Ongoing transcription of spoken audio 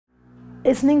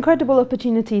It's an incredible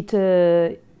opportunity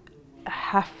to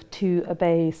have to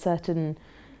obey certain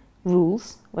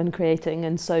rules when creating,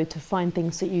 and so to find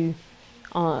things that you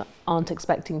aren't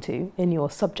expecting to in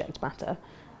your subject matter.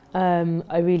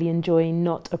 I really enjoy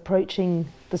not approaching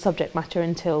the subject matter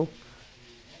until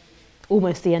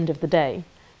almost the end of the day.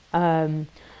 And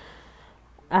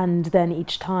then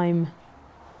each time,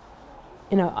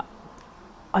 you know,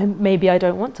 maybe I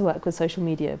don't want to work with social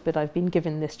media, but I've been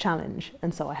given this challenge,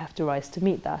 and so I have to rise to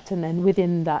meet that. And then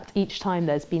within that, each time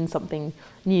there's been something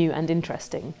new and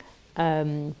interesting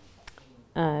that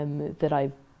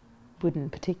I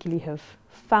wouldn't particularly have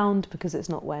found because it's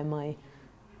not where my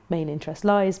main interest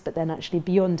lies, but then actually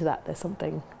beyond that there's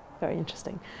something very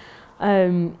interesting.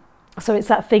 So it's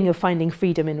that thing of finding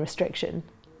freedom in restriction.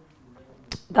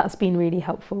 That's been really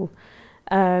helpful.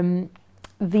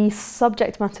 The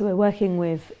subject matter we're working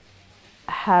with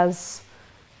has,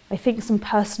 I think, some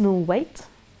personal weight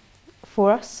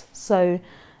for us. So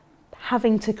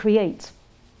having to create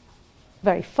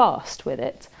very fast with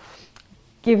it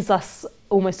gives us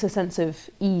almost a sense of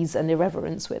ease and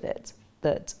irreverence with it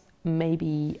that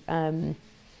maybe when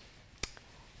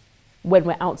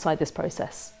we're outside this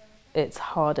process, it's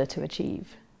harder to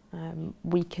achieve.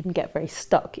 We can get very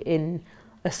stuck in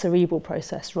a cerebral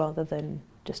process rather than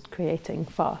just creating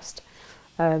fast.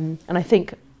 And I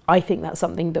think that's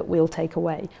something that we'll take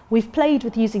away. We've played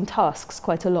with using tasks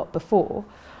quite a lot before,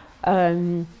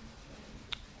 but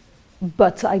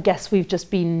I guess we've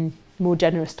just been more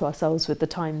generous to ourselves with the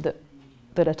time that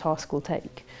a task will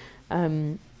take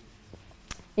in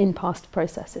past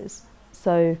processes.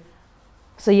 So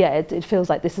yeah, it feels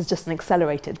like this is just an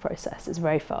accelerated process. It's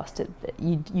very fast.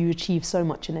 You achieve so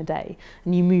much in a day,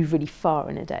 and you move really far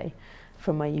in a day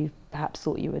from where you perhaps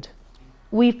thought you would.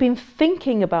 We've been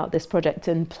thinking about this project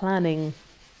and planning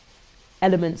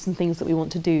elements and things that we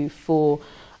want to do for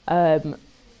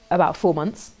about 4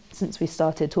 months since we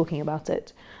started talking about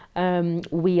it.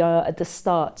 We are at the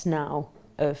start now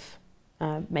of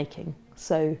making.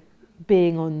 So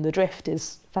being on the drift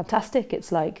is fantastic.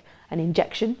 It's like an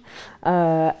injection,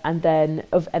 and then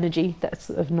of energy, that's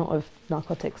not of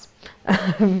narcotics.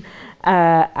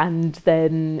 And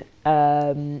then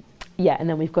yeah, and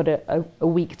then we've got a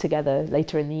week together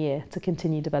later in the year to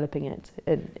continue developing it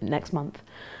next month.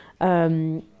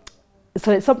 So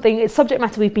it's subject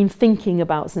matter we've been thinking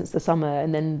about since the summer,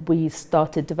 and then we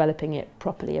started developing it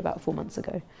properly about 4 months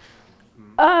ago.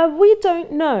 We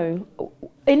don't know.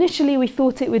 Initially we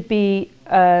thought it would be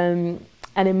an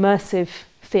immersive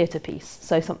theatre piece,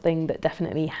 so something that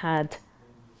definitely had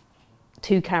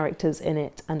 2 characters in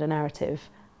it and a narrative,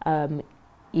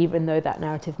 even though that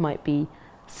narrative might be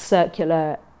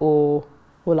circular or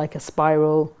like a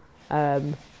spiral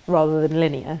rather than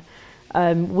linear.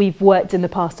 We've worked in the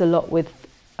past a lot with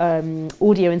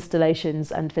audio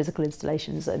installations and physical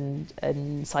installations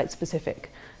and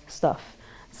site-specific stuff.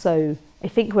 So I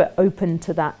think we're open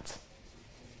to that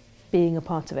being a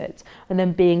part of it. And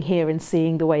then being here and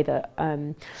seeing the way that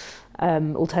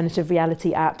alternative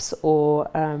reality apps or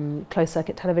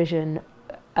closed-circuit television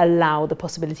allow the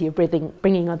possibility of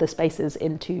bringing other spaces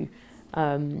into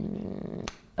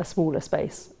a smaller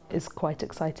space is quite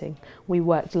exciting. We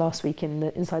worked last week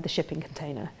inside the shipping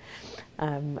container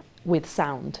with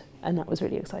sound, and that was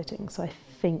really exciting. So I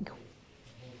think,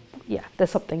 yeah,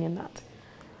 there's something in that.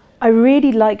 I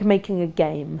really like making a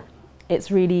game. It's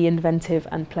really inventive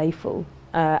and playful,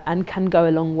 and can go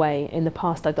a long way. In the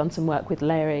past, I've done some work with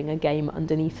layering a game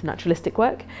underneath naturalistic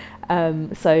work.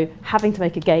 So having to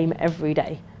make a game every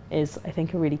day is, I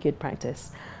think, a really good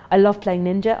practice. I love playing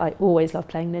Ninja. I always love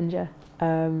playing Ninja.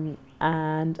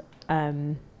 And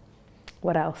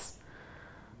what else?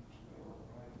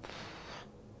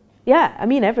 Yeah, I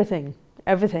mean, everything.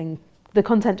 The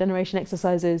content generation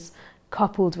exercises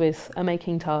coupled with a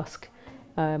making task.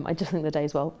 I just think the day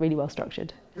is really well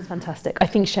structured. It's fantastic. I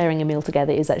think sharing a meal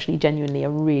together is actually genuinely a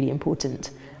really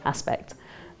important aspect.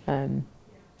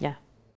 Yeah.